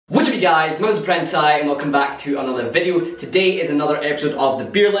guys, my name is ThePrenti and welcome back to another video. Today is another episode of the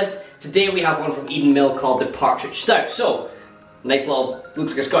beer list. Today we have one from Eden Mill called the Partridge Stout. So, nice little,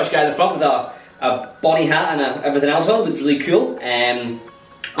 looks like a Scottish guy in the front with a bonny hat and everything else on, looks really cool.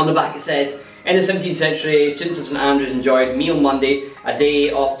 On the back it says, in the 17th century, students of St Andrews enjoyed Meal Monday, a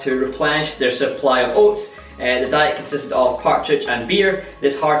day off to replenish their supply of oats. The diet consisted of partridge and beer.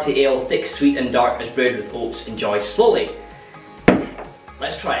 This hearty ale, thick, sweet and dark, is brewed with oats. Enjoy slowly.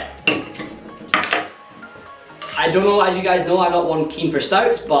 Let's try it. I don't know, as you guys know, I'm not one keen for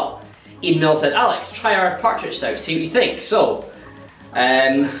stouts, but Eden Mill said, Alex, try our partridge stout, see what you think. So,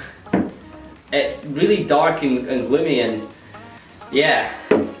 it's really dark and gloomy and, yeah.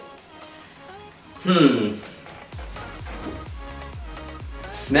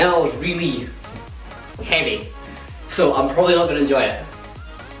 Smells really heavy, so I'm probably not going to enjoy it.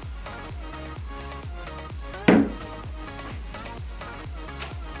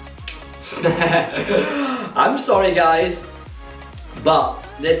 I'm sorry guys, but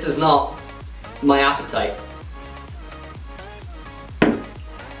this is not my appetite.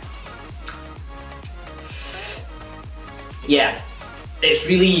 Yeah, it's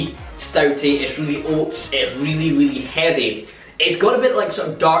really stouty, it's really oats, it's really heavy. It's got a bit like sort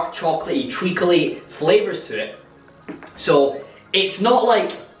of dark chocolatey, treacly flavours to it. So it's not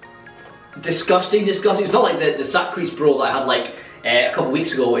like disgusting. It's not like the Sacris Bro that I had like a couple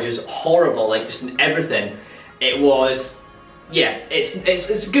weeks ago, which was horrible, like just in everything. It was, yeah, it's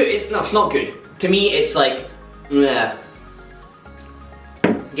good. No, it's not good. To me, it's like, yeah.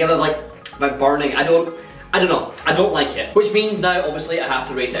 Give it like burning. I don't know. I don't like it. Which means now, obviously, I have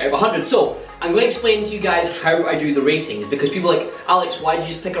to rate it out of 100. So I'm going to explain to you guys how I do the rating, because people are like, Alex, why did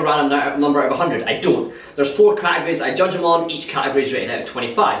you just pick a random number out of 100? I don't. There's 4 categories I judge them on. Each category is rated out of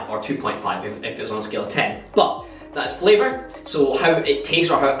 25 or 2.5 if it was on a scale of 10. But that's flavour, so how it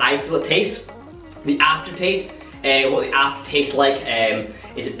tastes or how I feel it tastes. The aftertaste, what the aftertaste like,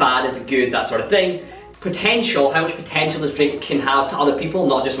 is it bad, is it good, that sort of thing. Potential, how much potential this drink can have to other people,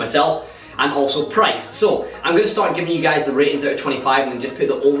 not just myself. And also price. So I'm going to start giving you guys the ratings out of 25 and then just put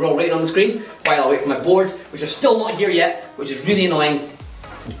the overall rating on the screen while I wait for my boards, which are still not here yet, which is really annoying.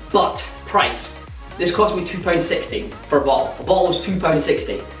 But price. This cost me £2.60 for a bottle. A bottle was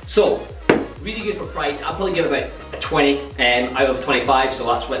 £2.60. So really good for price. I'll probably give it about a 20 out of 25, so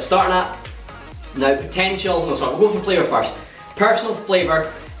that's what it's starting at. Now potential, no sorry, we'll go for flavour first. Personal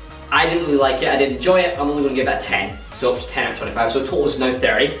flavour, I didn't really like it, I didn't enjoy it, I'm only going to give it a 10. So it's 10 out of 25, so total is now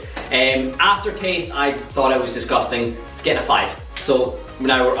 30. Aftertaste, I thought it was disgusting. It's getting a 5. So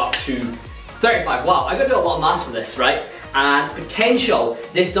now we're up to 35. Wow, I got to do a lot of maths for this, right? And potential,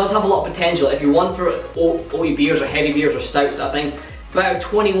 this does have a lot of potential. If you're one for oaty beers or heavy beers or stouts, I think, about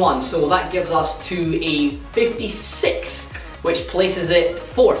 21. So that gives us to a 56, which places it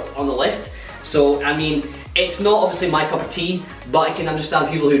 4th on the list. So, I mean, it's not obviously my cup of tea, but I can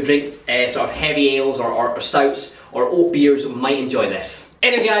understand people who drink sort of heavy ales or stouts or oat beers might enjoy this.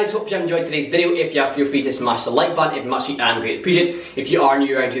 Anyway guys, hope you have enjoyed today's video. If you have, feel free to smash the like button. If much, and greatly appreciate. If you are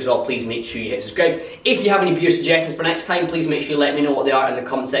new around here as well, please make sure you hit subscribe. If you have any beer suggestions for next time, please make sure you let me know what they are in the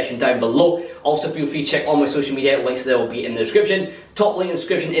comment section down below. Also feel free to check all my social media, links to them will be in the description. Top link in the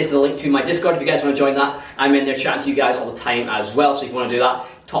description is the link to my Discord if you guys want to join that. I'm in there chatting to you guys all the time as well, so if you want to do that,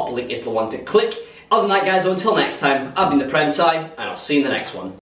 top link is the one to click. Other than that guys, until next time, I've been ThePrenti, and I'll see you in the next one.